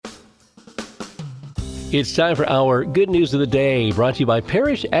It's time for our Good News of the Day, brought to you by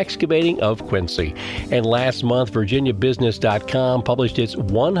Parrish Excavating of Quincy. And last month, VirginiaBusiness.com published its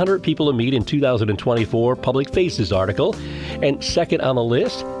 100 People to Meet in 2024 Public Faces article. And second on the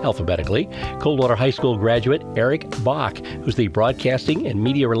list, alphabetically, Coldwater High School graduate Eric Bach, who's the Broadcasting and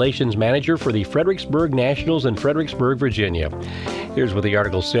Media Relations Manager for the Fredericksburg Nationals in Fredericksburg, Virginia. Here's what the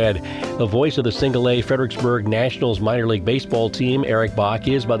article said. The voice of the single-A Fredericksburg Nationals minor league baseball team, Eric Bach,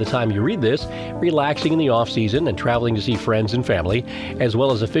 is, by the time you read this, relaxing in the off-season and traveling to see friends and family, as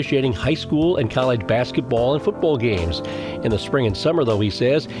well as officiating high school and college basketball and football games. In the spring and summer, though, he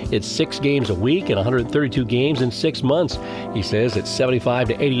says, it's 6 games a week and 132 games in 6 months. He says it's 75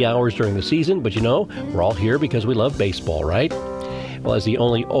 to 80 hours during the season, but we're all here because we love baseball, right? Well, as the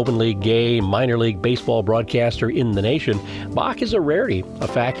only openly gay minor league baseball broadcaster in the nation, Bach is a rarity, a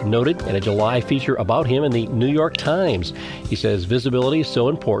fact noted in a July feature about him in the New York Times. He says visibility is so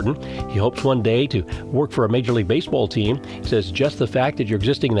important. He hopes one day to work for a Major League Baseball team. He says just the fact that you're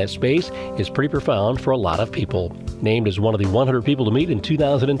existing in that space is pretty profound for a lot of people. Named as one of the 100 People to Meet in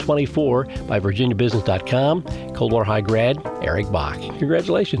 2024 by VirginiaBusiness.com, Coldwater High grad Eric Bach.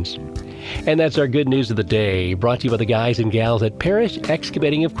 Congratulations. And that's our Good News of the Day, brought to you by the guys and gals at Parrish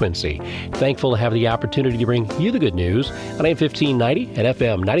Excavating of Quincy. Thankful to have the opportunity to bring you the good news on AM 1590 and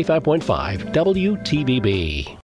FM 95.5 WTBB.